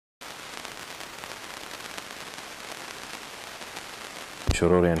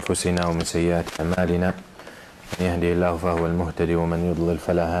شرور أنفسنا ومن سيئات أعمالنا من يهدي الله فهو المهتدي ومن يضلل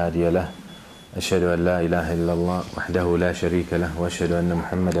فلا هادي له. أشهد أن لا إله إلا الله وحده لا شريك له وأشهد أن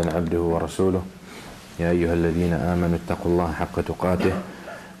محمدا عبده ورسوله. يا أيها الذين آمنوا اتقوا الله حق تقاته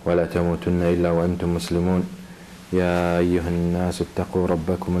ولا تموتن إلا وأنتم مسلمون. يا أيها الناس اتقوا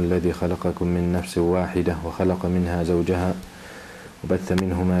ربكم الذي خلقكم من نفس واحدة وخلق منها زوجها وبث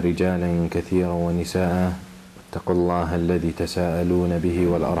منهما رجالا كثيرا ونساء. اتقوا الله الذي تساءلون به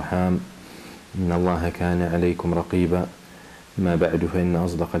والأرحام إن الله كان عليكم رقيبا. ما بعد فإن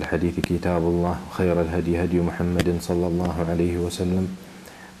أصدق الحديث كتاب الله وخير الهدي هدي محمد صلى الله عليه وسلم.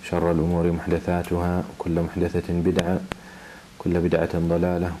 شر الأمور محدثاتها وكل محدثة بدعة كل بدعة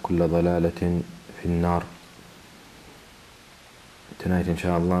ضلالة كل ضلالة في النار. Tonight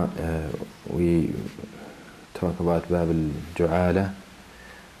inshallah we talk about باب الجعالة.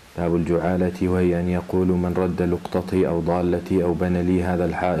 باب الجعالة وهي أن يقول من رد لقطتي أو ضالتي أو بنى لي هذا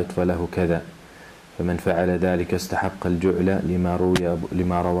الحائط فله كذا، فمن فعل ذلك استحق الجعل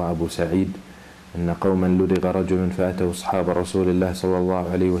لما روى أبو سعيد أن قوما لدغ رجل فأتوا أصحاب رسول الله صلى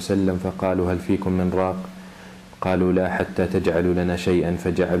الله عليه وسلم فقالوا هل فيكم من راق؟ قالوا لا حتى تجعلوا لنا شيئا،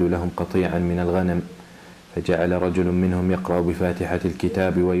 فجعلوا لهم قطيعا من الغنم، فجعل رجل منهم يقرأ بفاتحة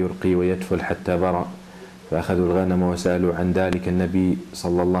الكتاب ويرقي ويتفل حتى برأ، فأخذوا الغنم وسألوا عن ذلك النبي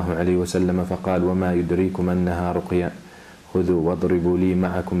صلى الله عليه وسلم فقال وما يدريكم أنها رقية، خذوا واضربوا لي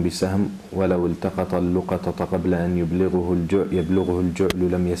معكم بسهم ولو التقط اللقطة قبل أن يبلغه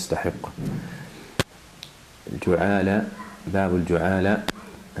الجعل لم يستحق. الجعالة باب الجعالة,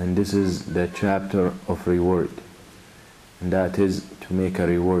 and this is the chapter of reward, and that is to make a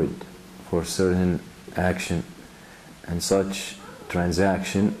reward for certain action, and such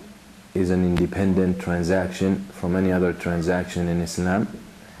transaction is an independent transaction from any other transaction in Islam,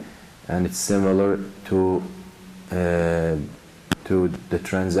 and it's similar to the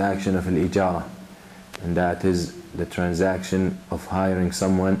transaction of al-ijara, and that is the transaction of hiring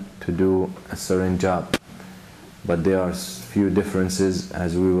someone to do a certain job. But there are few differences.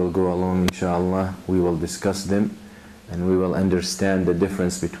 As we will go along inshallah, we will discuss them and we will understand the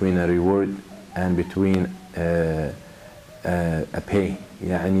difference between a reward and between a pay.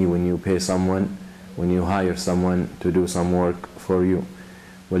 يعني when you pay someone, when you hire someone to do some work for you.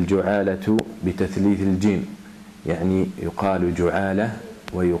 والجعالة بتثليث الجيم، يعني يقال جعالة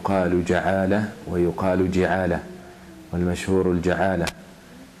ويقال جعالة ويقال جعالة، والمشهور الجعالة,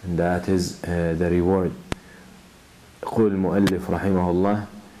 and that is the reward. يقول المؤلف رحمه الله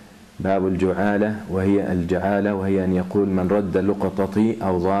باب الجعالة وهي الجعالة وهي أن يقول من رد لقطتي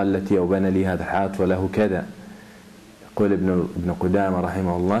أو ضالتي أو بنى لي هذا الحائط فله كذا. يقول ابن قدامة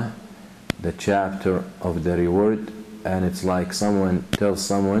رحمه الله the chapter of the reward, and it's like someone tells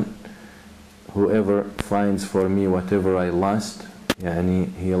someone whoever finds for me whatever I lost, يعني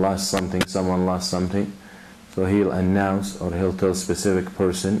he lost something, someone lost something, so he'll announce or he'll tell a specific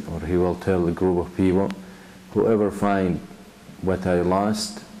person or he will tell a group of people, whoever find what I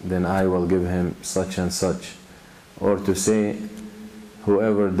lost, then I will give him such and such. Or to say,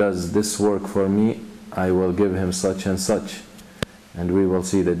 whoever does this work for me, I will give him such and such. And we will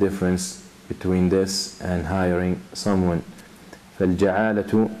see the difference between this and hiring someone.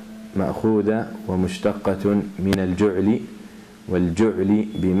 فالجعالة مأخوذة ومشتقة من الجعل، والجعل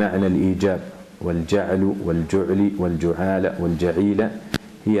بمعنى الإيجاب، والجعل والجعل والجعالة والجعيلة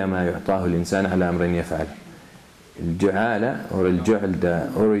هي ما يعطاه الإنسان على أمر يفعل. الجعالة or الجعل,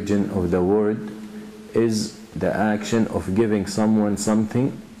 the origin of the word is the action of giving someone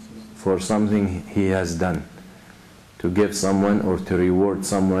something for something he has done. To give someone or to reward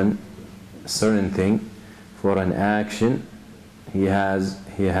someone a certain thing for an action he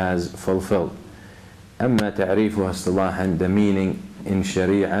has fulfilled. أما تعريفها اصطلاحا, the meaning in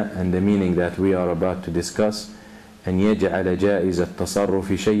Sharia and the meaning that we are about to discuss, أن يجعل جائز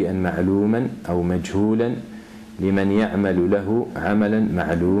التصرف شيئا معلوما أو مجهولا لمن يعمل له عملا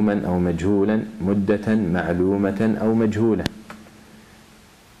معلوما أو مجهولا مدة معلومة أو مجهولة.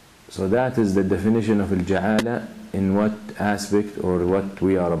 So that is the definition of al-ja'ala in what aspect or what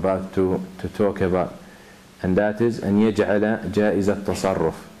we are about to talk about, and that is أن يجعل جائز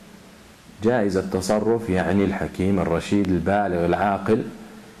التصرف. جائز التصرف يعني الحكيم الرشيد البالغ العاقل.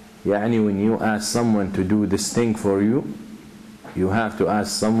 يعني when you ask someone to do this thing for you, you have to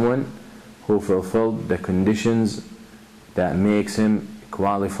ask someone who fulfilled the conditions that makes him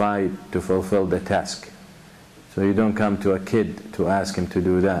qualified to fulfill the task. So you don't come to a kid to ask him to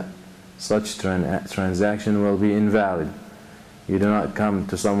do that. Such transaction will be invalid. You do not come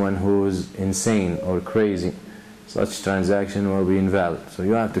to someone who is insane or crazy. Such transaction will be invalid. So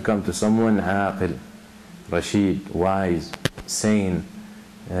you have to come to someone aqil, rashid, wise, sane,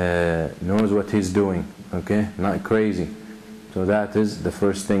 knows what he's doing, okay, not crazy. So that is the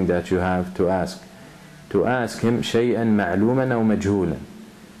first thing that you have to ask. To ask him شيئا معلوما أو مجهولا.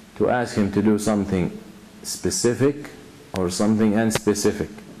 To ask him to do something specific or something unspecific.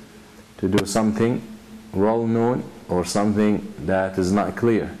 To do something well known or something that is not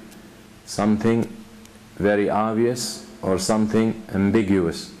clear. Something very obvious or something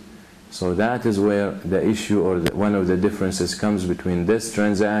ambiguous. So that is where the issue or one of the differences comes between this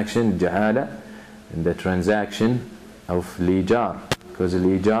transaction, جعالة, and the transaction of الإيجار. Because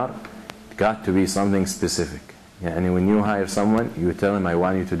الإيجار got to be something specific. يعني when you hire someone, you tell him, I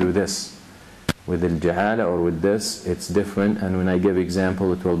want you to do this. With الجعالة or with this, it's different, and when I give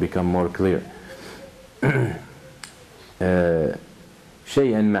example, it will become more clear.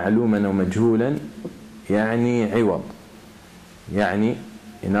 شيئا معلوما أو مجهولا يعني عوض. يعني,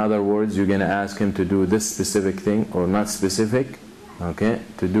 in other words, you're going to ask him to do this specific thing or not specific, okay,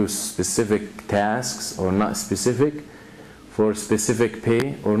 to do specific tasks or not specific, for specific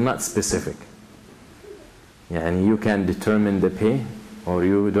pay or not specific. يعني you can determine the pay or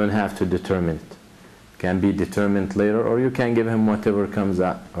you don't have to determine it. It can be determined later, or you can give him whatever comes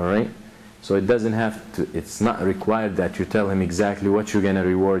out, alright? So it doesn't have to, it's not required that you tell him exactly what you're going to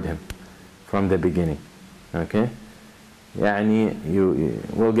reward him from the beginning, okay? يعني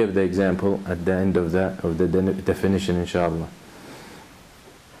we'll give the example at the end of the definition inshallah.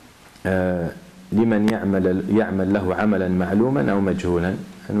 لمن يعمل له عملا معلوما أو مجهولا,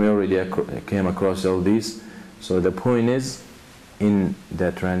 and we already came across all these. So the point is, in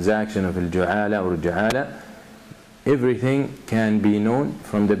the transaction of الجعالة or الجعالة, everything can be known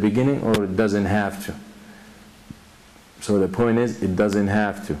from the beginning or it doesn't have to. So the point is, it doesn't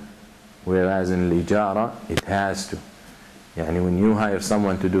have to, whereas in الإجارة it has to. يعني when you hire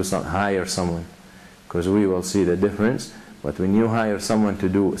someone to do something, hire someone, because we will see the difference. But when you hire someone to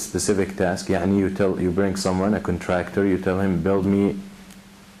do a specific task, يعني you bring someone, a contractor, you tell him, build me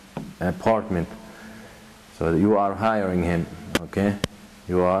an apartment. So you are hiring him, okay?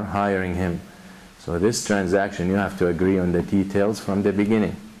 You are hiring him. So this transaction, you have to agree on the details from the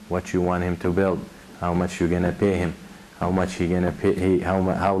beginning. What you want him to build, how much you're going to pay him, how much he's going to pay,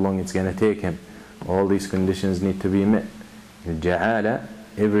 how long it's going to take him. All these conditions need to be met. الجعالة,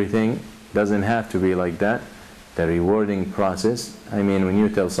 everything doesn't have to be like that. The rewarding process, I mean, when you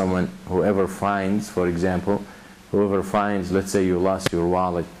tell someone, whoever finds, for example, whoever finds, let's say you lost your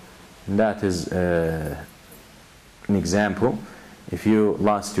wallet, and that is an example. If you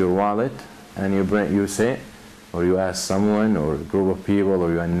lost your wallet and you say, or you ask someone or a group of people,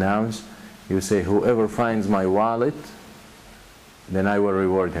 or you announce, you say, whoever finds my wallet, then I will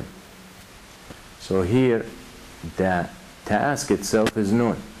reward him. So here, the task itself is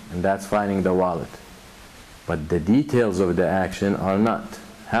known, and that's finding the wallet. But the details of the action are not.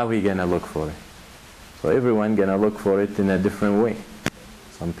 How he gonna look for it? So everyone gonna look for it in a different way.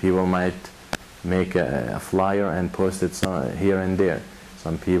 Some people might make a flyer and post it here and there.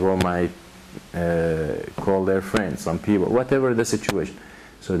 Some people might call their friends. Some people, whatever the situation.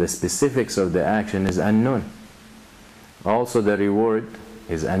 So the specifics of the action is unknown. Also the reward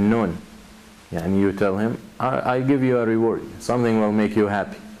is unknown. And you tell him, I give you a reward. Something will make you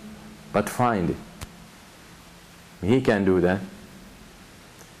happy. But find it. He can do that.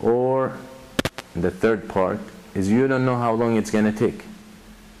 Or the third part is, you don't know how long it's going to take.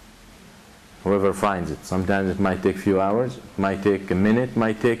 Whoever finds it. Sometimes it might take a few hours, it might take a minute,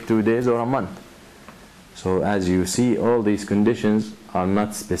 might take 2 days or a month. So as you see, all these conditions are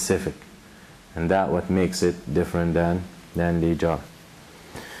not specific. And that's what makes it different than the jar.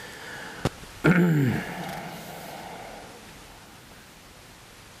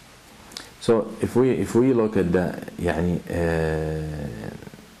 So if we look at the,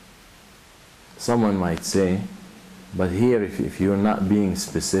 someone might say, but here if you're not being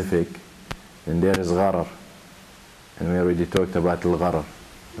specific, then there is gharar. And we already talked about al-gharar.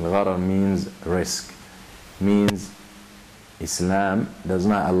 Al-gharar means risk. Means Islam does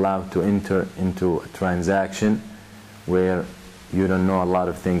not allow to enter into a transaction where you don't know a lot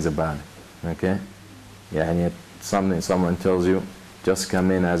of things about it. Okay? Someone tells you, just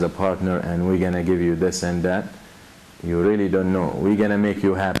come in as a partner and we're going to give you this and that. You really don't know. We're going to make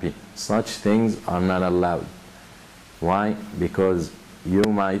you happy. Such things are not allowed. Why? Because you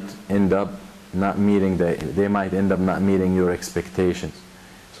might end up not meeting they might end up not meeting your expectations.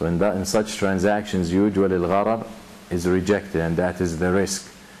 So in such transactions, usually al-gharar is rejected, and that is the risk.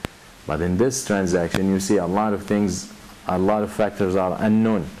 But in this transaction, you see a lot of things, a lot of factors are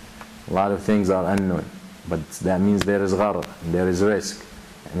unknown. A lot of things are unknown. But that means there is gharar, there is risk.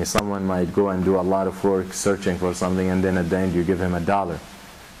 And someone might go and do a lot of work searching for something, and then at the end you give him $1.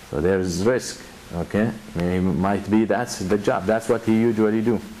 So there is risk, okay? Might be that's the job, that's what he usually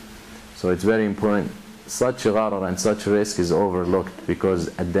do. So it's very important. Such gharar and such risk is overlooked because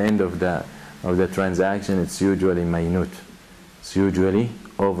at the end of the transaction it's usually minute. It's usually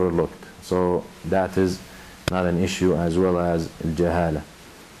overlooked. So that is not an issue, as well as al-jahala.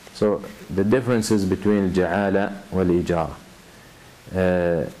 So the differences between al-jahala wal-ijara.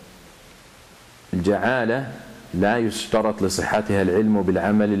 الجعالة لا يشترط لصحتها العلم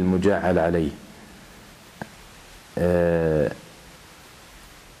بالعمل المجعل عليه.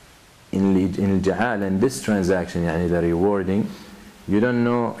 In الجعالة, in this transaction, يعني the rewarding, you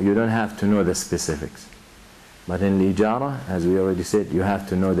don't have to know the specifics. But in الإجارة, as we already said, you have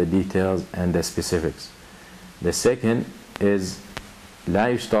to know the details and the specifics. The second is لا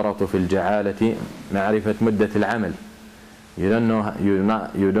يشترط في الجعالة معرفة مدة العمل. You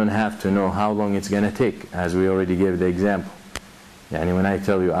don't have to know how long it's going to take, as we already gave the example. يعني when I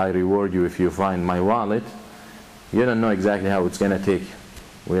tell you I reward you if you find my wallet, you don't know exactly how it's going to take.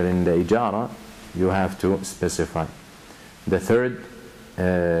 Where in the ijara, you have to specify. The third,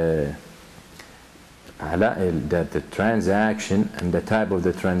 that the transaction and the type of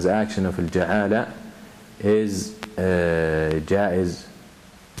the transaction of al-ja'ala is jaiz,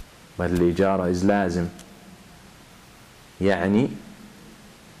 but al-ijara is lazim. يعني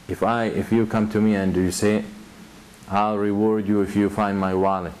if you come to me and you say, I'll reward you if you find my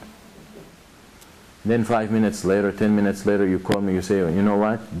wallet, then 5 minutes later, 10 minutes later, you call me, you say, you know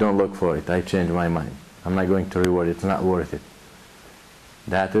what, don't look for it, I changed my mind, I'm not going to reward it, it's not worth it.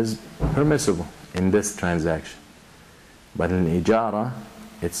 That is permissible in this transaction. But in ijara,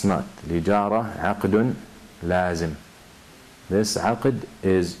 it's not. Ijara aqdun lazim. This aqd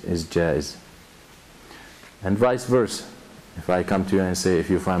is jaiz. And vice versa. If I come to you and say, if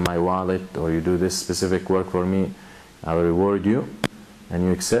you find my wallet or you do this specific work for me, I will reward you, and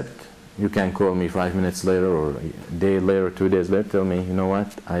you accept, you can call me 5 minutes later or a day later, 2 days later, tell me, you know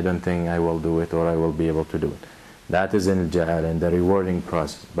what, I don't think I will do it or I will be able to do it. That is in al-ja'ala, in the rewarding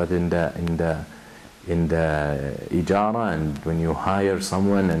process. But in the ijara, and when you hire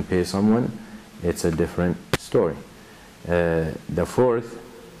someone and pay someone, it's a different story. The fourth,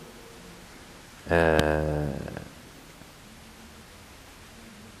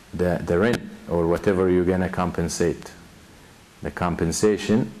 the rent or whatever you're going to compensate. The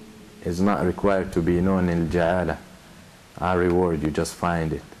compensation is not required to be known in al-ja'ala. I reward you, just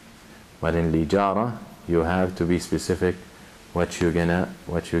find it. But in al-ijara, you have to be specific what you're gonna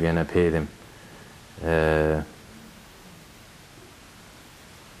pay them.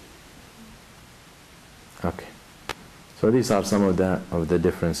 Okay. So these are some of the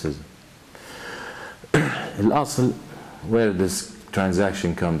differences. Al-asl, where this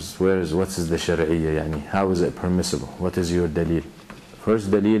transaction comes, what is the shar'iyya, yani how is it permissible? What is your dalil? First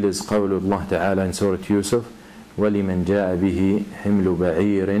dalil is قول الله تعالى in Surah Yusuf, وَلِمَنْ جَاءَ بِهِ حِمْلُ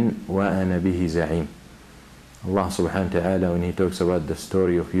بَعِيرٍ وَأَنَا بِهِ زَعِيمٌ. Allah subhanahu wa ta'ala, when he talks about the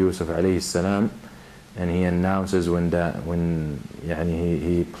story of Yusuf alayhi salam, and he announces when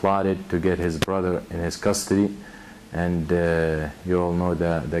he plotted to get his brother in his custody, and you all know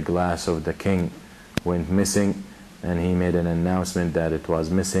the glass of the king went missing, and he made an announcement that it was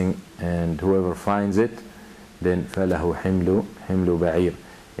missing, and whoever finds it, then فَلَهُ حِمْلُ بَعِيرٍ,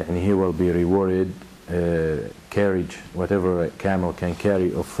 يعني he will be rewarded carriage, whatever a camel can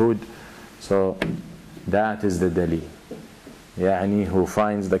carry of food. So that is the dalil. يعني who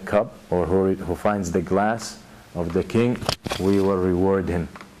finds the cup or who finds the glass of the king, we will reward him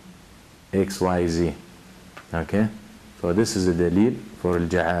XYZ. Okay? So this is a dalil for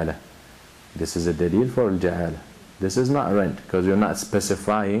al-ja'ala. This is a dalil for al-ja'ala. This is not rent, because you're not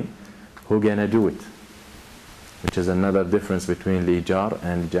specifying who gonna do it, which is another difference between al-ijar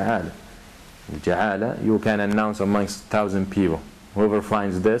and al-ja'ala. Al-ja'ala, you can announce amongst 1,000 people, whoever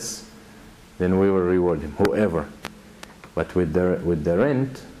finds this, then we will reward him, whoever. But with the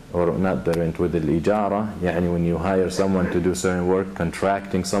rent, or not the rent, with the ijara, يعني when you hire someone to do certain work,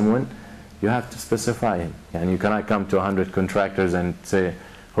 contracting someone, you have to specify him. And you cannot come to 100 contractors and say,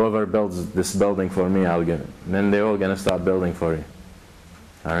 whoever builds this building for me, I'll give it. And then they're all going to start building for you.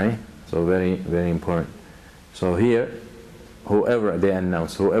 Alright? So very, very important. So here, whoever they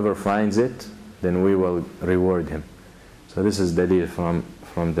announce, whoever finds it, then we will reward him. So this is dalil from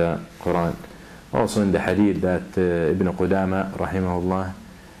the Quran. Also in the hadith that Ibn Qudama rahimahullah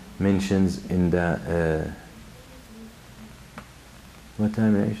mentions in the what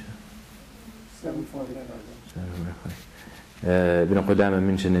time, Aisha? 7:45. Ibn Qudama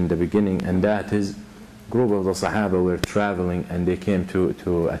mentioned in the beginning, and that is group of the Sahaba were traveling and they came to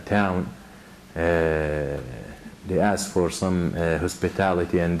a town they asked for some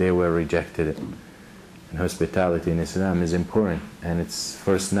hospitality and they were rejected it. And hospitality in Islam is important, and its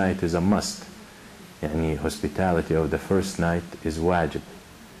first night is a must. Yani hospitality of the first night is wajib.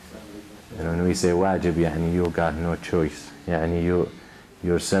 And when we say wajib, yani you got no choice. Yani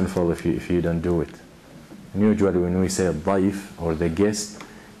you're sinful if you don't do it. And usually when we say daif or the guest,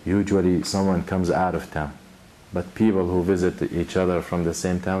 usually someone comes out of town. But people who visit each other from the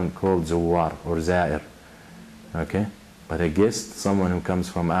same town called zuwar or zair. Okay? But a guest, someone who comes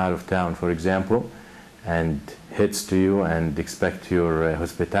from out of town, for example, and hits to you and expect your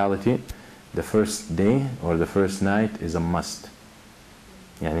hospitality, the first day or the first night is a must.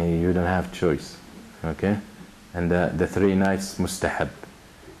 Yani you don't have choice. Okay? And the 3 nights mustahab.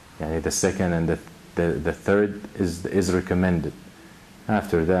 Yani the second and the third is recommended.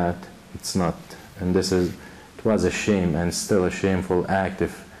 After that, it's not. And it was a shame and still a shameful act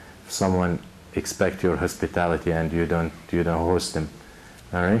if someone expect your hospitality and you don't host them.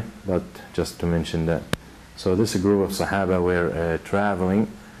 All right, but just to mention that. So this group of Sahaba were traveling,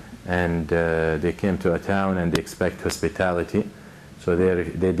 and they came to a town and they expect hospitality, so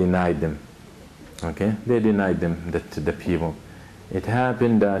they denied them. Okay, they denied them the people. It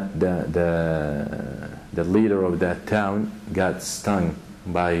happened that the leader of that town got stung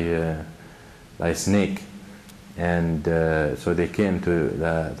by a snake. And so they came to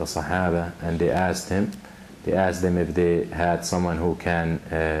the Sahaba and they asked them if they had someone who can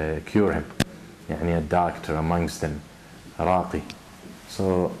cure him, يعني a doctor amongst them, a raqi.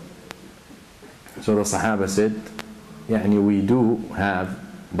 So the Sahaba said, يعني we do have,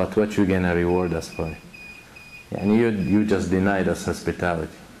 but what you gonna reward us for? يعني you just denied us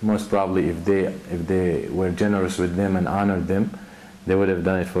hospitality. Most probably if they were generous with them and honored them, they would have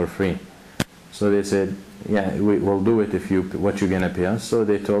done it for free. So they said, yeah, we'll do it what you're gonna pay us. So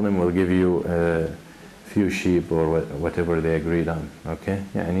they told him, we'll give you a few sheep or whatever they agreed on. Okay,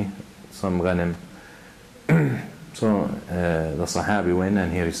 يعني some ghanim. So the Sahabi went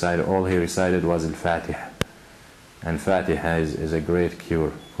and all he recited was Al-Fatiha. And Fatiha is a great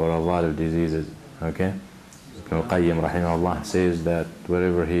cure for a lot of diseases. Okay, Ibn al-Qayyim rahimahullah says that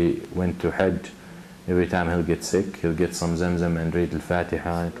wherever he went to Hajj, every time he'll get sick, he'll get some Zamzam and read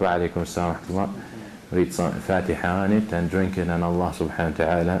Al-Fatiha. Wa alaykum assalam wa rahmatullah. Read Fatiha on it and drink it, and Allah subhanahu wa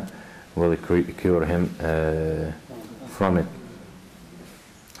ta'ala will cure him from it.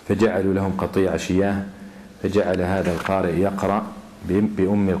 فجعلوا لهم قطيع شياه فجعل هذا القارئ يقرأ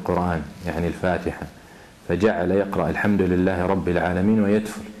بأم القرآن يعني الفاتحة فجعل يقرأ الحمد لله رب العالمين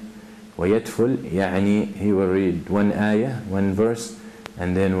ويتفل يعني he will read one ayah, one verse,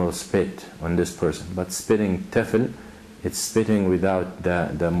 and then will spit on this person. But spitting tefil, it's spitting without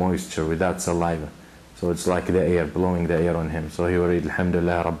the moisture, without saliva. So it's like the air, blowing the air on him. So he will read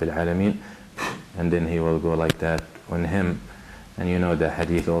Alhamdulillah Rabbil Alameen, and then he will go like that on him. And you know the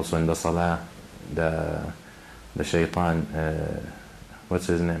hadith also in the salah, the shaitan, what's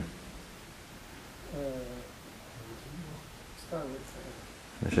his name?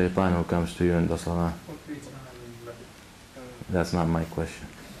 The shaitan who comes to you in the salah. That's not my question.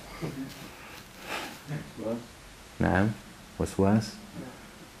 نعم وسواس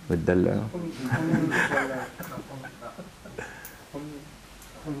بتدلعه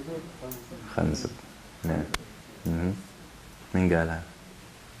خنزب نعم من قالها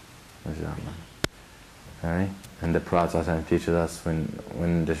ما شاء الله. Alright, and the Prophet teaches us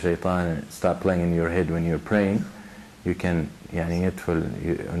when the shaitan start playing in your head when you're praying, you can يعني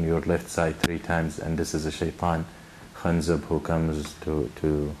يدخل on your left side 3 times, and this is a shaitan khanzab who comes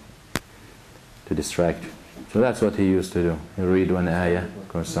to distract you. So that's what he used to do. He read one ayah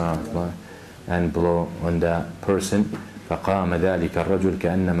and blow on the person. فقام ذلك الرجل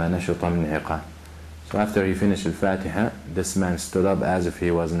كأنما نشط من عقال. So after he finished Al-Fatiha, this man stood up as if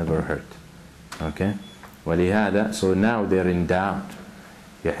he was never hurt. Okay? ولهذا, so now they're in doubt.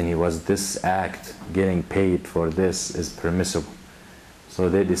 يعني was this act, getting paid for this, is permissible? So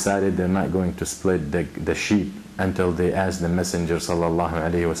they decided they're not going to split the sheep until they asked the Messenger sallallahu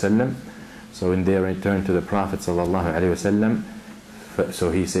alaihi wasallam. So when they returned to the Prophet sallallahu alaihi wasallam,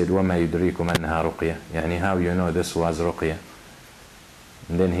 so he said, وَمَا يُدْرِيكُمْ أَنَّهَا رُقْيَةٌ, يعني how you know this was ruqya?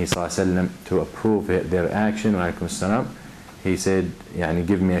 And then he sallallahu to approve their action, وعليكم السلام, he said, يعني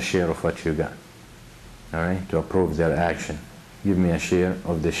give me a share of what you got. Alright, to approve their action, give me a share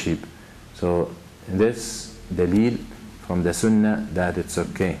of the sheep. So this dalil from the sunnah that it's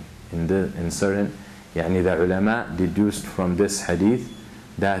okay in certain, يعني the ulama deduced from this hadith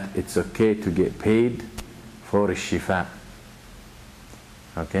that it's okay to get paid for shifa,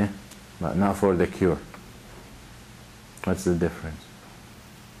 okay, but not for the cure. What's the difference?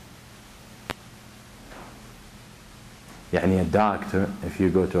 يعني a doctor, if you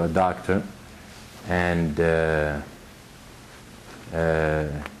go to a doctor and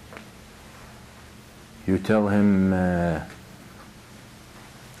you tell him,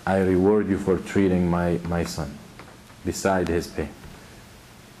 I reward you for treating my son beside his pay.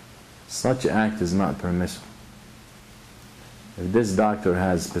 Such act is not permissible. If this doctor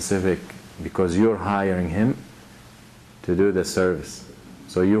has specific, because you're hiring him to do the service,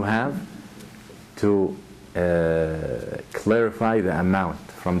 so you have to clarify the amount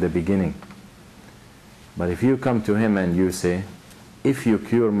from the beginning. But if you come to him and you say, if you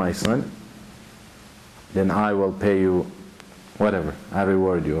cure my son, then I will pay you whatever, I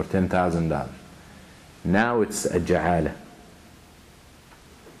reward you, or $10,000. Now it's a ja'ala.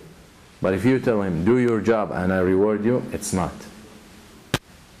 But if you tell him, do your job and I reward you, it's not.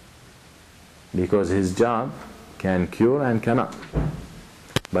 Because his job can cure and cannot.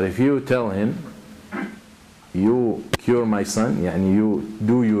 But if you tell him, you cure my son, and you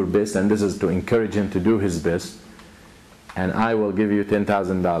do your best, and this is to encourage him to do his best, and I will give you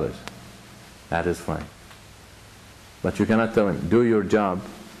 $10,000, that is fine. But you cannot tell him, do your job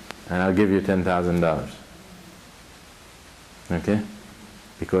and I'll give you $10,000. Okay?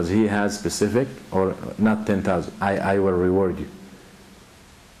 Because he has specific, or not 10,000, I will reward you.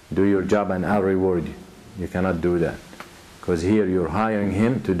 Do your job and I'll reward you. You cannot do that. Because here you're hiring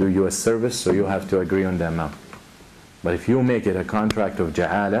him to do you a service, so you have to agree on the amount. But if you make it a contract of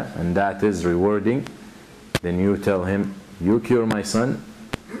ja'ala, and that is rewarding, then you tell him, you cure my son,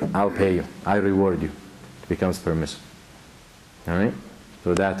 I'll pay you, I reward you. It becomes permissible. Alright?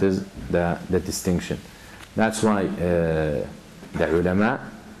 So that is the distinction. That's why the ulama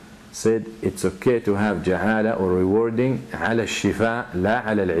said it's okay to have ja'ala or rewarding ala shifa la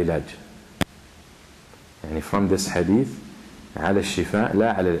ala al-ilaj. Yani from this hadith, ala shifa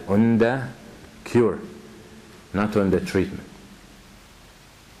la ala, on the cure, not on the treatment.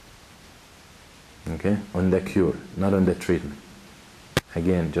 Okay? On the cure, not on the treatment.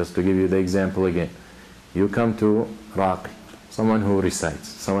 Again, just to give you the example again, you come to Raqi, someone who recites,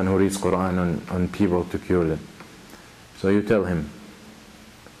 someone who reads Quran on people to cure them. So you tell him,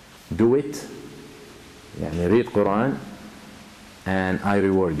 do it, يعني read Quran, and I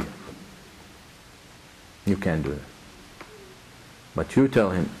reward you. You can't do that. But you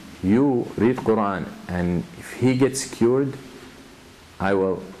tell him, you read Quran, and if he gets cured, I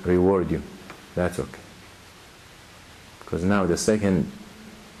will reward you. That's okay. Because now the second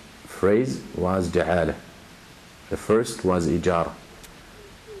phrase was ja'ala. The first was ijara.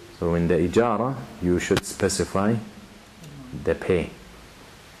 So in the ijara, you should specify the pay.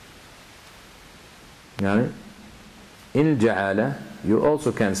 Now, in ja'ala, you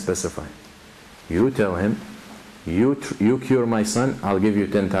also can specify. You tell him, you cure my son, I'll give you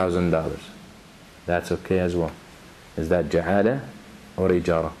 $10,000. That's okay as well. Is that ja'ala or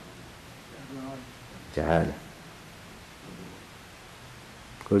ijara? Ja'ala.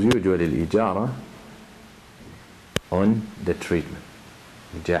 Because usually al-ijara on the treatment,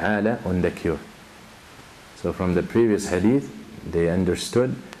 ja'ala on the cure. So from the previous hadith, they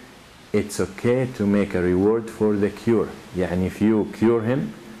understood it's okay to make a reward for the cure. Yani if you cure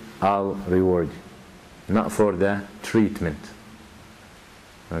him, I'll reward you. Not for the treatment.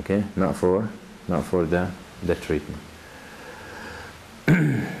 Okay? Not for the treatment.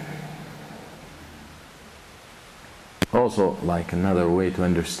 Also, like another way to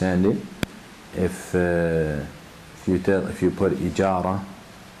understand it, if you put ijara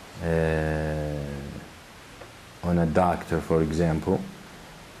on a doctor, for example,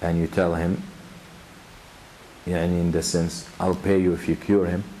 and you tell him, يعني in the sense, I'll pay you if you cure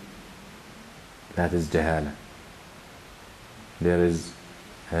him, that is jahala. There is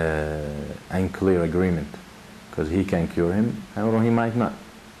unclear agreement, because he can cure him, or he might not.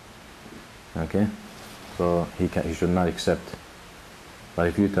 Okay? So he should not accept. But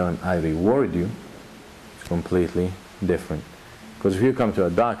if you tell him, I reward you, it's completely different. Because if you come to a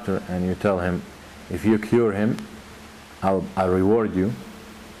doctor and you tell him, if you cure him, I'll reward you,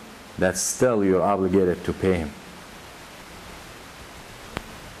 that's still you're obligated to pay him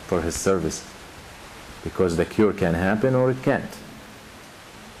for his service. Because the cure can happen or it can't.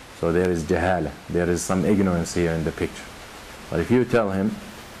 So there is jahala, there is some ignorance here in the picture. But if you tell him,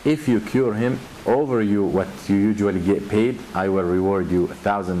 if you cure him, over you what you usually get paid, I will reward you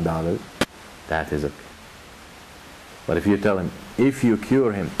 $1,000, that is okay. But if you tell him, if you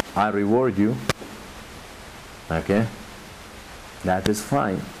cure him, I reward you, okay, that is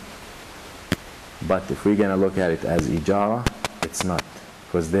fine. But if we're going to look at it as ijara, it's not.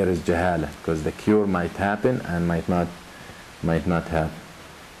 Because there is jahala, because the cure might happen and might not happen.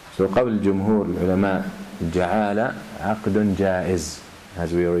 So قول جمهور العلماء جعالة عقد جائز,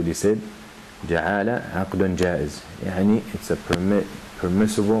 as we already said. جعالة عقد جائز يعني it's a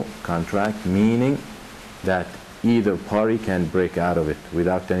permissible contract, meaning that either party can break out of it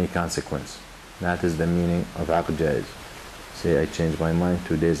without any consequence. That is the meaning of عقد جائز. Say I changed my mind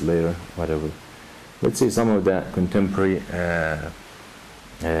 2 days later, whatever. Let's see some of the contemporary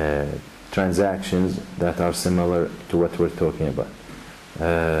transactions that are similar to what we're talking about.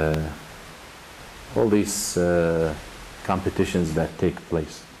 All these competitions that take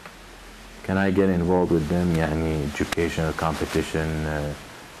place, can I get involved with them? يعني educational competition,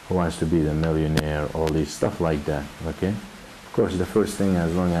 who wants to be the millionaire, all these stuff like that. Okay, of course the first thing,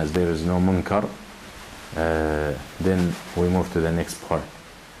 as long as there is no munkar, then we move to the next part.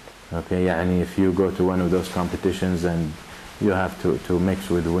 Okay, يعني if you go to one of those competitions and you have to mix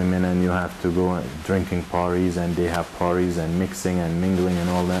with women and you have to go drinking parties and they have parties and mixing and mingling and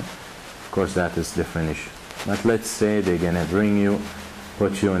all that, of course that is different issue. But let's say they're gonna bring you,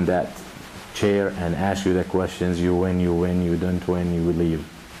 put you in that chair and ask you the questions, you win, you don't win, you leave.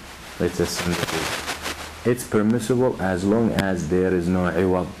 Let's assume it's permissible as long as there is no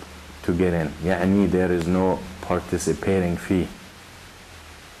iwad to get in, يعني there is no participating fee.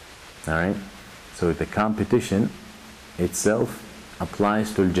 Alright, so the competition itself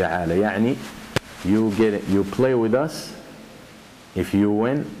applies to al-ja'ala, يعني you get it, you play with us, if you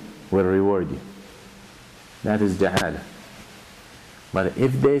win, we'll reward you. That is ja'ala. But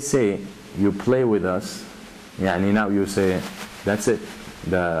if they say you play with us, يعني now you say that's it,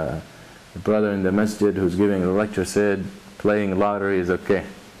 the brother in the masjid who's giving the lecture said playing lottery is okay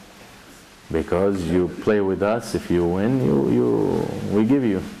because you play with us, if you win we give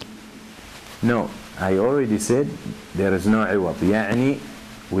you. No, I already said there is no iwad, يعني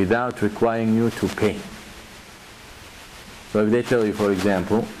without requiring you to pay. So if they tell you, for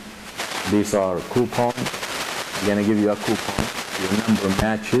example, these are coupons, I'm going to give you a coupon, your number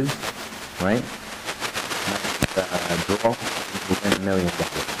matches, right? Draw, you win $1 million.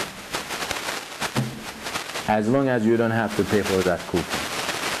 As long as you don't have to pay for that coupon.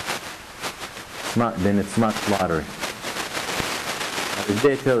 Then it's not lottery. But if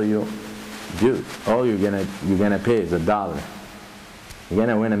they tell you, dude, all you're gonna pay is $1. You're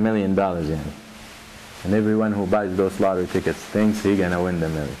gonna win $1 million, yani. And everyone who buys those lottery tickets thinks he's gonna win the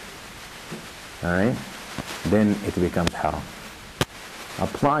million. Alright? Then it becomes haram.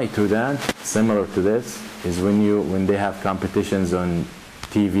 Apply to that, similar to this, is when they have competitions on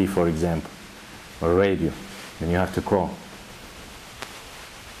TV, for example, or radio, then you have to call.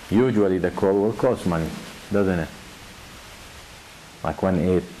 Usually the call will cost money, doesn't it? Like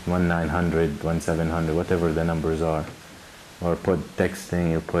 1-8, 1-900, 1-700, whatever the numbers are. Or put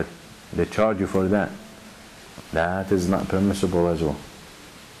texting, they charge you for that. That is not permissible as well.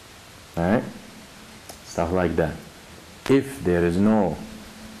 Alright? Stuff like that. If there is no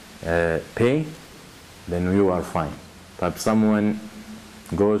pay, then you are fine. But someone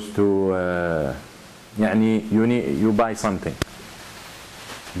goes to, يعني you buy something.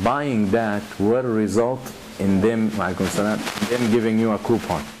 Buying that will result in them giving you a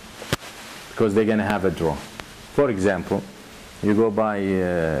coupon because they're gonna have a draw. For example, you go buy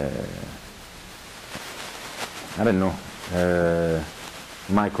I don't know,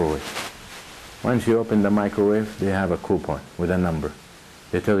 microwave. Once you open the microwave, they have a coupon with a number.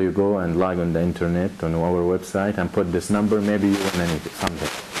 They tell you go and log on the internet on our website and put this number, maybe you win anything, something.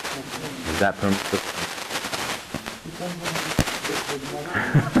 Is that permissible?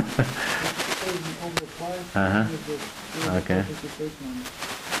 Okay.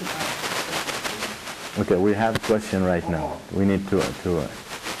 Okay, we have a question right now. We need to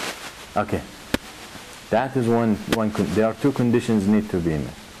okay. That is one. There are two conditions need to be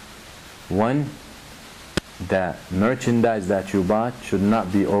met. One, the merchandise that you bought should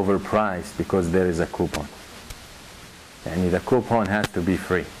not be overpriced because there is a coupon. And the coupon has to be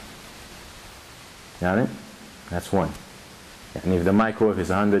free. Got it? That's one. And if the microwave is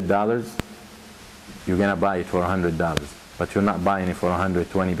 $100, you're gonna buy it for $100, but you're not buying it for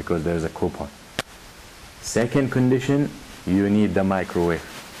 $120 because there's a coupon. Second condition, you need the microwave.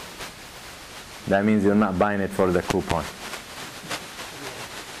 That means you're not buying it for the coupon.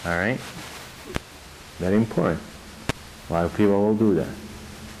 All right? Very important. A lot of people will do that.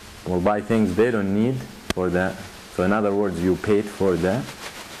 Will buy things they don't need for that. So in other words, you paid for that,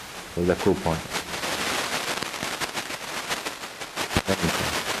 for the coupon.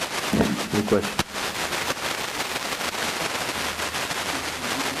 Good question.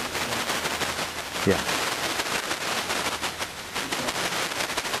 Yeah.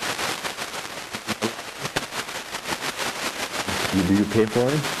 Do you pay for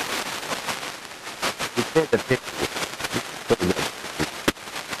it? pay the pay.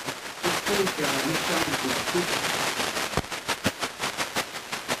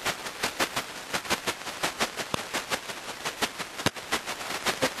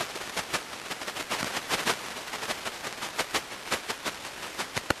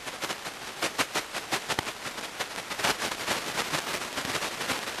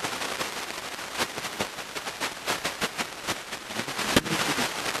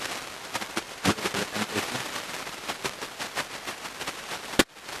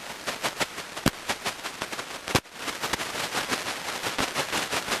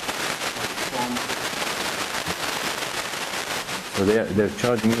 So they're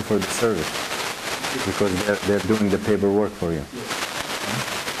charging you for the service because they're doing the paperwork for you.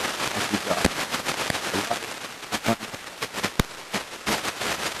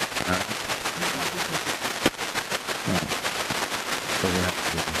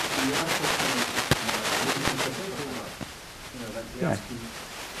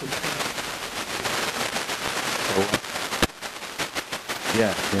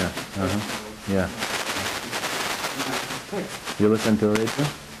 Yeah, yeah, yeah. You listen to the radio?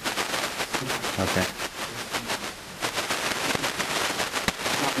 Okay.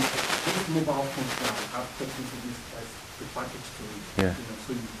 Mobile phones now have technically this as the package to it. Yeah.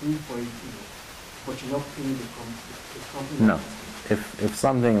 So you pay for it, but you're not paying the company. No. If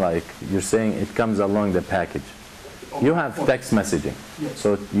something like you're saying it comes along the package, you have text messaging. Yes.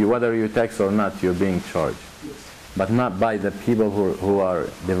 So whether you text or not, you're being charged. Yes. But not by the people who are,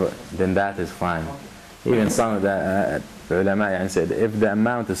 then that is fine. Even some of the ulama said if the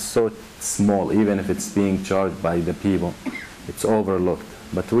amount is so small, even if it's being charged by the people, it's overlooked.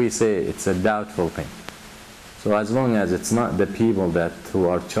 But we say it's a doubtful thing. So as long as it's not the people who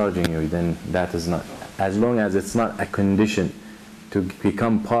are charging you, then that is not. As long as it's not a condition to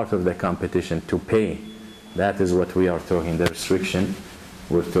become part of the competition, to pay, that is what we are talking, the restriction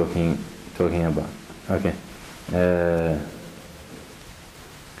we're talking about. Okay.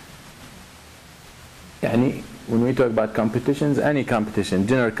 When we talk about competitions, any competition,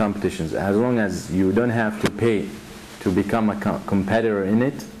 general competitions, as long as you don't have to pay to become a competitor in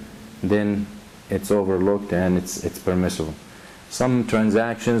it, then it's overlooked and it's permissible. Some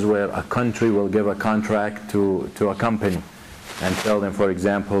transactions where a country will give a contract to a company and tell them, for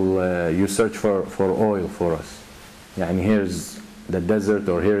example, you search for oil for us. And here's the desert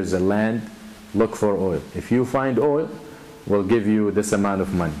or here's the land, look for oil. If you find oil, we'll give you this amount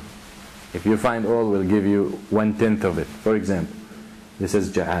of money. If you find oil, we'll give you 1/10 of it, for example. This is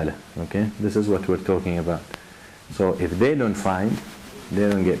ja'ala, okay? This is what we're talking about. So if they don't find, they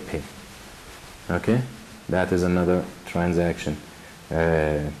don't get paid. Okay? That is another transaction.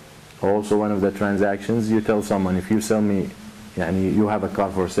 Also one of the transactions, you tell someone, if you sell me, you have a car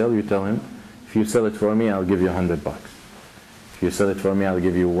for sale, you tell him, if you sell it for me, I'll give you $100. If you sell it for me, I'll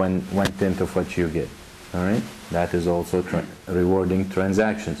give you 1/10 of what you get. All right? That is also rewarding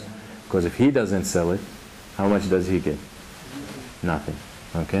transactions. Because if he doesn't sell it, how much does he get? Nothing.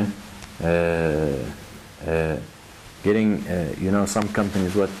 Okay? Getting, some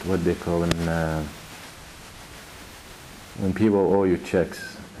companies, what they call them, when people owe you checks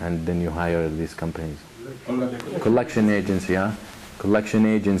and then you hire these companies. Collection agency, huh? Collection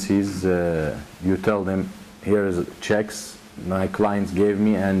agencies, you tell them, here's checks my clients gave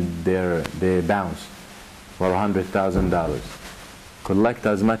me and they bounce for $100,000. Collect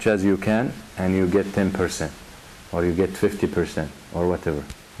as much as you can and you get 10% or you get 50% or whatever.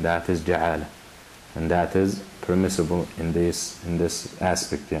 That is ja'ala, and that is permissible in this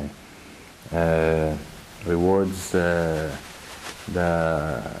aspect. Rewards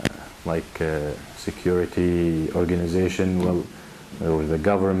security organization will, or the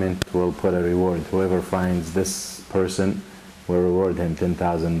government will put a reward. Whoever finds this person will reward him $10,000,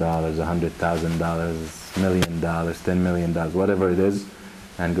 $100,000, $1 million, $10 million, whatever it is,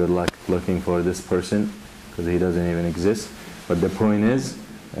 and good luck looking for this person because he doesn't even exist. But the point is,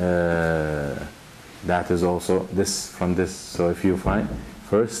 that is also from this. So if you find,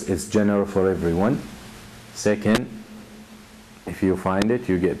 first, it's general for everyone. Second, if you find it,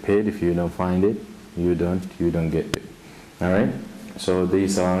 you get paid. If you don't find it, you don't get paid. All right. So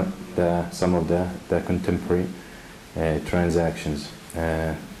these are some of the contemporary transactions.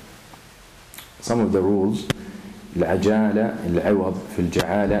 Some of the rules. العوض في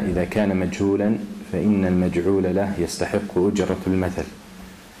الجعالة إذا كان مجهولا فإن المجعول له يستحق أجرة المثل.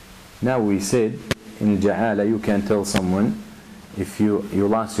 Now we said in ja'ala you can tell someone if you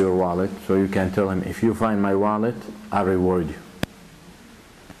lost your wallet, so you can tell him, if you find my wallet, I'll reward you.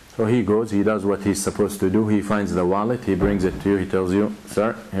 So he goes, he does what he's supposed to do, he finds the wallet, he brings it to you, he tells you,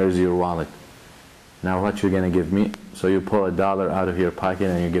 sir, here's your wallet. Now what you're going to give me? So you pull $1 out of your pocket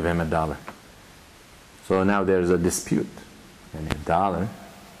and you give him $1. So now there's a dispute. And $1,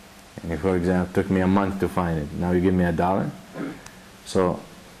 and for example, it took me a month to find it. Now you give me $1. So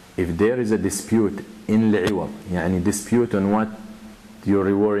if there is a dispute in العوض, يعني dispute on what you're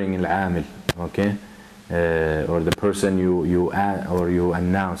rewarding العامل, okay, or the person you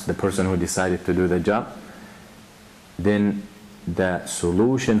announce, the person who decided to do the job, then the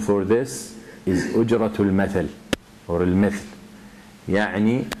solution for this is أجرة المثل or المثل.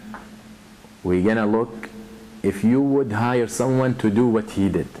 يعني we're gonna look if you would hire someone to do what he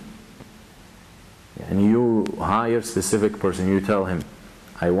did. And you hire a specific person, you tell him,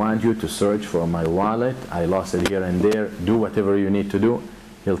 I want you to search for my wallet, I lost it here and there, do whatever you need to do.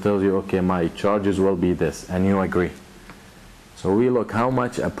 He'll tell you, okay, my charges will be this, and you agree. So we look how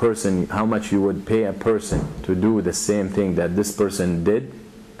much you would pay a person to do the same thing that this person did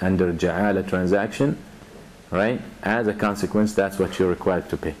under Ja'ala transaction, right? As a consequence, that's what you're required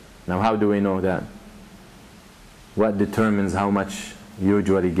to pay. Now how do we know that? What determines how much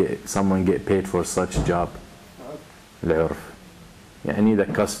usually someone get paid for such job? العرف. يعني the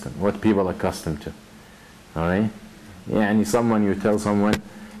custom, what people are accustomed to. Alright? يعني someone, you tell someone,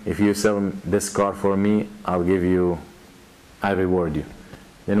 if you sell this car for me, I reward you.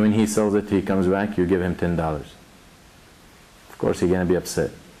 Then when he sells it, he comes back, you give him $10. Of course he's going to be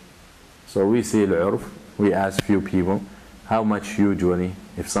upset. So we see العرف, we ask few people, how much usually,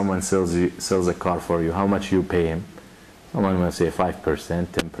 if someone sells a car for you, how much you pay him? Someone will say 5%,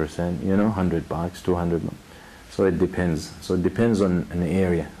 10%, $100, $200. So it depends. So it depends on an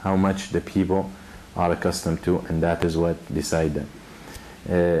area, how much the people are accustomed to, and that is what decide that.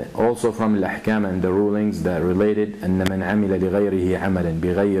 Also from الأحكام and the rulings that related أن من عمل لغيره عملا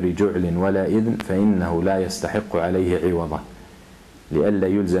بغير جعل ولا إذن فإنه لا يستحق عليه عوضا لئلا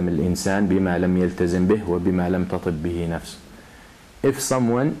يلزم الإنسان بما لم يلتزم به وبما لم تطب به نفسه. If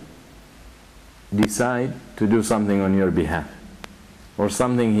someone decide to do something on your behalf, or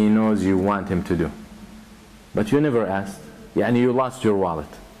something he knows you want him to do, but you never asked, يعني you lost your wallet,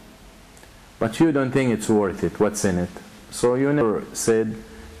 but you don't think it's worth it, what's in it, so you never said,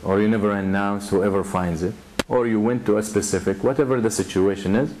 or you never announced whoever finds it, or you went to a specific, whatever the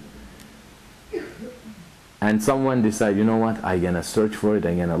situation is, and someone decide, you know what, I'm gonna search for it,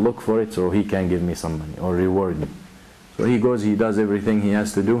 I'm gonna look for it so he can give me some money or reward me. So he goes, he does everything he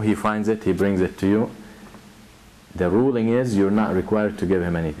has to do, he finds it, he brings it to you. The ruling is you're not required to give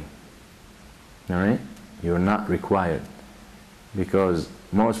him anything. Alright? You're not required. Because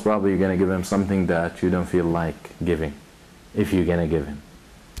most probably you're going to give him something that you don't feel like giving, if you're going to give him.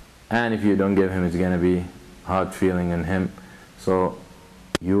 And if you don't give him, it's going to be hard feeling in him.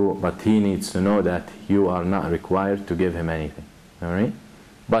 But he needs to know that you are not required to give him anything. Alright?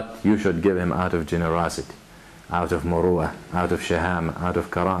 But you should give him out of generosity, out of muru'ah, out of shahama, out of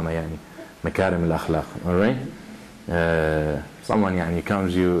karama, يعني makarim al-akhlaq. Alright? Someone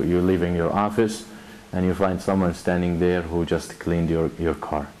comes, you're leaving your office, and you find someone standing there who just cleaned your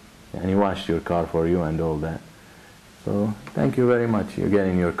car. And he washed your car for you and all that. So, thank you very much. You get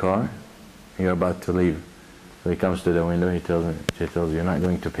in your car, you're about to leave. So he comes to the window, she tells you, you're not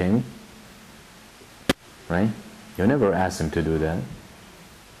going to pay me? Right? You never asked him to do that.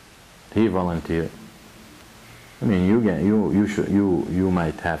 He volunteered. I mean, you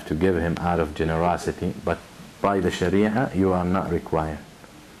might have to give him out of generosity, but by the Sharia, you are not required.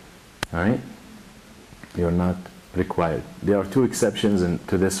 Alright? You're not required. There are two exceptions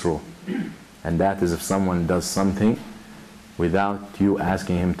to this rule. And that is if someone does something without you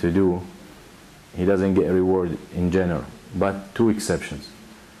asking him to do, he doesn't get a reward in general. But two exceptions.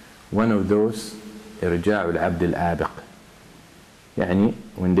 One of those, إرجاع العبد الآبق. يعني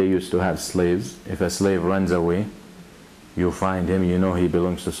when they used to have slaves, if a slave runs away, you find him, you know he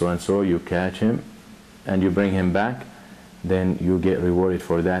belongs to so and so, you catch him and you bring him back, then you get rewarded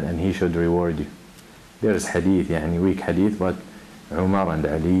for that, and he should reward you. There is hadith, يعني weak hadith, but Umar and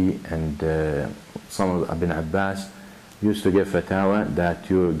Ali and some of Ibn Abbas used to give fatwa that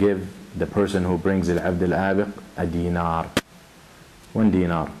you give the person who brings al-abd al-abiq a dinar, 1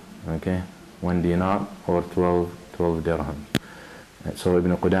 dinar, okay, 1 dinar or 12 dirhams. So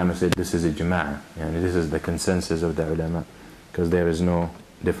Ibn Qudamah said this is ijma', and this is the consensus of the ulama, because there is no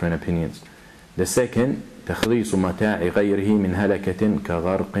different opinions. The second, تخليص متاع غيره من هلكة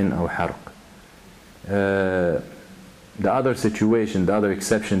كغرق أو حرق. The other situation, the other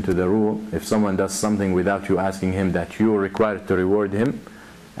exception to the rule, if someone does something without you asking him that you are required to reward him,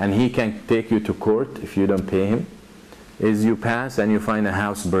 and he can take you to court if you don't pay him, is you pass and you find a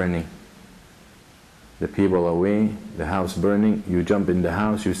house burning. The people away, the house burning, you jump in the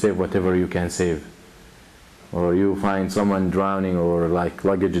house, you save whatever you can save. or you find someone drowning, or like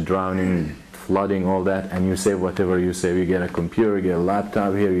luggage drowning, flooding, all that, and you save whatever you save. You get a computer, you get a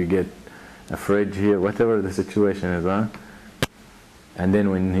laptop here, you get a fridge here, whatever the situation is, huh? And then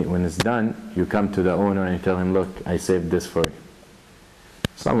when it's done, you come to the owner and you tell him, look, I saved this for you.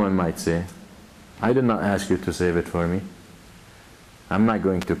 Someone might say, I did not ask you to save it for me. I'm not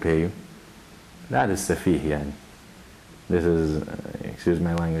going to pay you. That is safih, yani. This is, excuse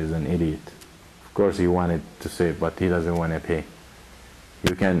my language, an idiot. Of course he wanted to save, but he doesn't want to pay.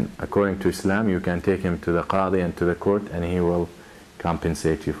 You can, according to Islam, you can take him to the qadi and to the court, and he will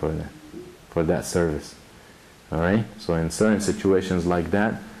compensate you for that service. Alright? So in certain situations like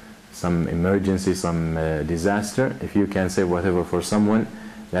that, some emergency, some disaster, if you can say whatever for someone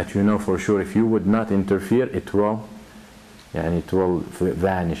that you know for sure, if you would not interfere, it will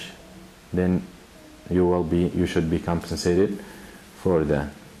vanish, then you should be compensated for that.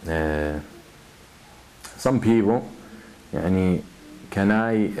 Some people, can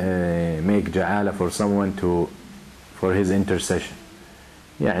I make ja'ala for someone for his intercession?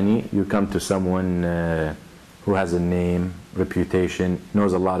 You come to someone who has a name, reputation,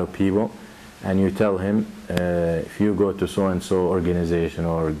 knows a lot of people, and you tell him, if you go to so-and-so organization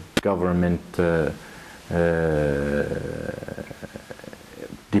or government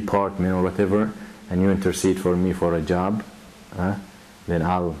department or whatever, and you intercede for me for a job, then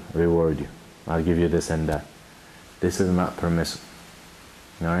I'll reward you. I'll give you this and that. This is not permissible.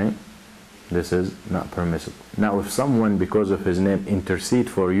 Alright? This is not permissible. Now if someone, because of his name, intercede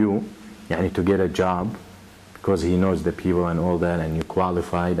for you, to get a job, because he knows the people and all that, and you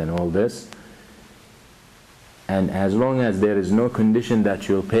qualified and all this, and as long as there is no condition that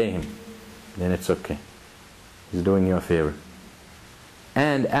you'll pay him, then it's okay. He's doing you a favor.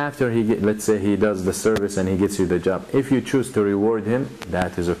 And after let's say he does the service and he gets you the job, if you choose to reward him,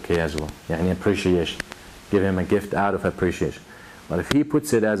 that is okay as well. Appreciation. Give him a gift out of appreciation. But if he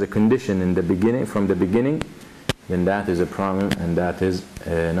puts it as a condition in the beginning, from the beginning, then that is a problem, and that is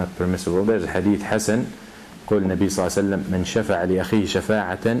not permissible. There's a hadith Hasan. قول النبي صلى الله عليه وسلم من شفع لأخيه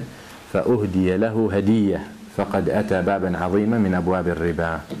شفاعة فأهدي له هدية فقد أتى بابا عظيما من أبواب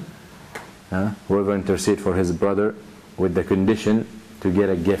الربا. Whoever intercedes for his brother with the condition to get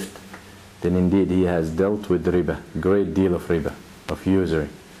a gift, then indeed he has dealt with riba, great deal of riba, of usury.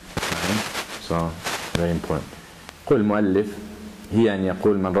 So very important. قل المؤلف هي أن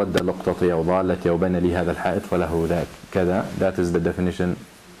يقول من رد لقطتي أو ضالتي أو بنى لي هذا الحائط فله ذاك كذا. That is the definition,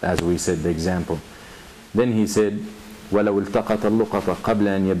 as we said, the example. Then he said ولو التقط اللقطة قبل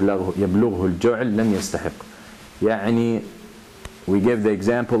أن يبلغه الجعل لم يستحق. We give the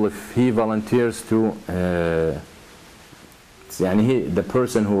example, if he volunteers to the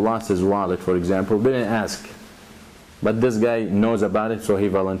person who lost his wallet, for example, didn't ask, but this guy knows about it, so he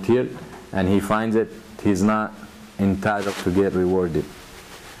volunteered, and he finds it, he's not entitled to get rewarded.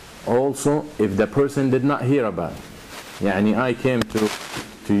 Also, if the person did not hear about it, I came to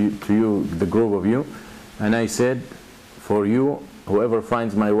you, the group of you, and I said, for you, whoever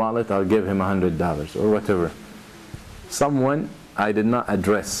finds my wallet, I'll give him $100 or whatever. Someone I did not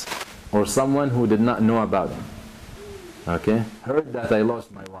address, or someone who did not know about it, heard that I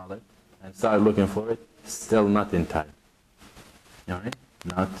lost my wallet and started looking for it, still not entitled. Alright?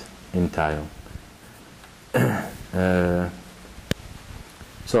 Not entitled.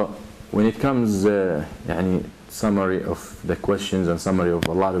 So when it comes summary of the questions and summary of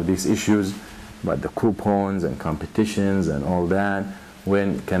a lot of these issues about the coupons and competitions and all that,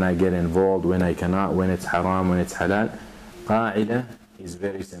 when can I get involved, when I cannot, when it's haram, when it's halal, قاعدة is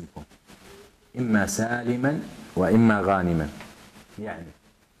very simple. إما سالما وإما غانما.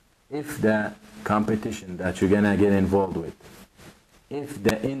 If the competition that you're gonna get involved with, if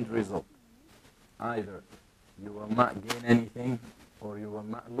the end result, either you will not gain anything, or you will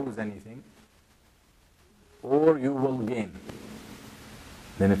not lose anything, or you will gain,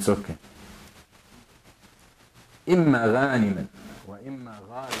 then it's okay. إما غانما وإما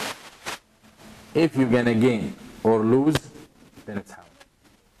غانما. If you're gonna gain or lose, then it's haram.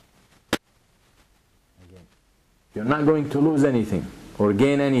 Again, you're not going to lose anything or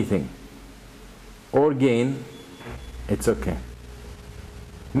gain anything, or gain, it's okay.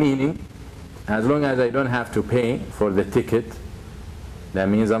 Meaning, as long as I don't have to pay for the ticket, that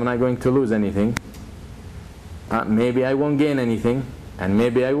means I'm not going to lose anything. Maybe I won't gain anything, and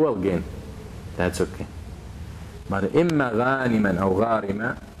maybe I will gain. That's okay. But إما غانما أو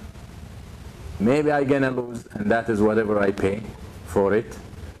غارما, maybe I'm gonna lose, and that is whatever I pay for it.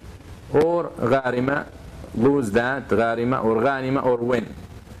 Or gharima, lose that, gharima, or ghanima, or win.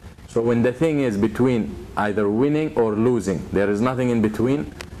 So when the thing is between either winning or losing, there is nothing in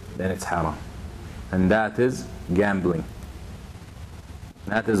between, then it's haram. and that is gambling.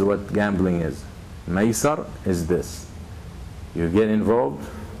 That is what gambling is. Maysar is this. You get involved,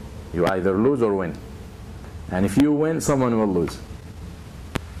 you either lose or win. And if you win, someone will lose.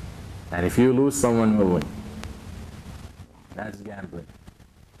 And if you lose, someone will win. That's gambling.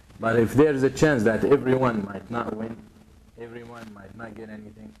 But if there's a chance that everyone might not win, everyone might not get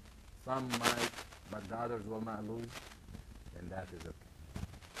anything, some might, but the others will not lose, then that is okay.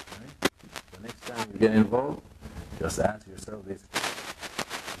 Right? So next time you get involved, just ask yourself this.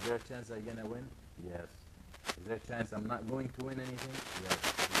 Is there a chance I'm going to win? Yes. Is there a chance I'm not going to win anything? Yes.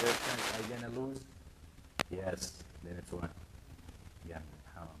 Is there a chance I'm going to lose? Yes. Then it's one. Gambling.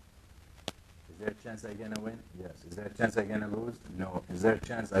 Haram. Is there a chance I'm going to win? Yes. Is there a chance I'm going to lose? No. Is there a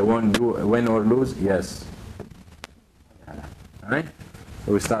chance I won't win or lose? Yes. Alright?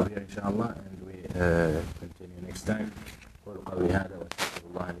 So we stop here inshallah and we continue next time. قولوا قولي هذا واستغفر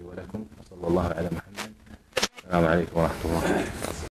الله لي ولكم وصلى الله على محمد. السلام عليكم ورحمة الله.